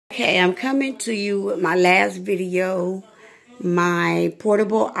Okay, I'm coming to you with my last video. My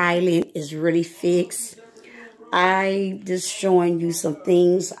portable island is really fixed. I just showing you some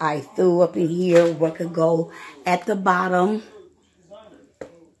things I threw up in here, what could go at the bottom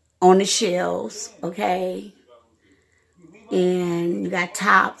on the shelves, okay? And you got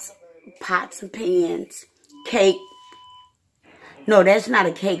tops, pots and pans, cake. No, that's not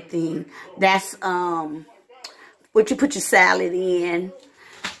a cake thing. That's what you put your salad in.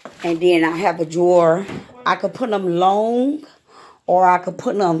 And then I have a drawer. I could put them long or I could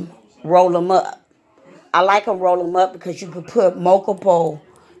put them, roll them up. I like them roll them up because you could put multiple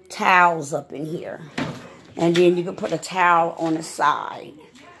towels up in here. And then you could put a towel on the side.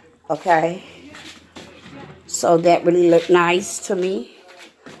 Okay? So that really looked nice to me.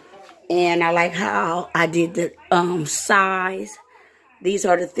 And I like how I did the size. These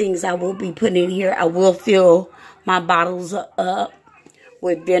are the things I will be putting in here. I will fill my bottles up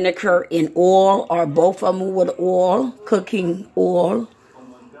with vinegar and oil, or both of them with oil, cooking oil,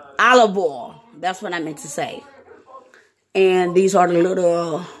 olive oil. That's what I meant to say. And these are the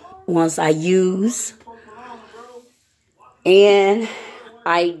little ones I use. And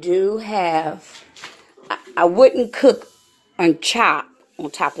I do have, I wouldn't cook and chop on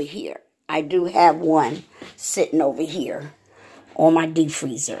top of here. I do have one sitting over here on my deep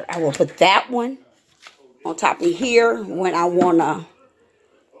freezer. I will put that one on top of here when I want to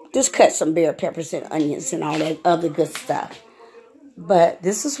just cut some bell peppers and onions and all that other good stuff. But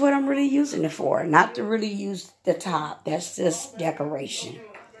this is what I'm really using it for. Not to really use the top. That's just decoration.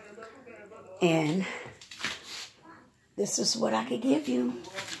 And this is what I could give you.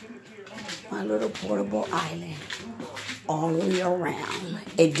 My little portable island. All the way around.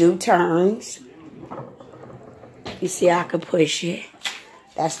 It do turns. You see I can push it.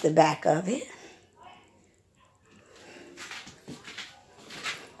 That's the back of it.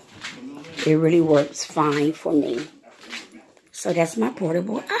 It really works fine for me. So that's my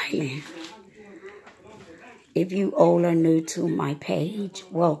portable island. If you all are new to my page,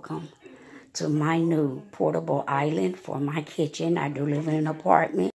 welcome to my new portable island for my kitchen. I do live in an apartment.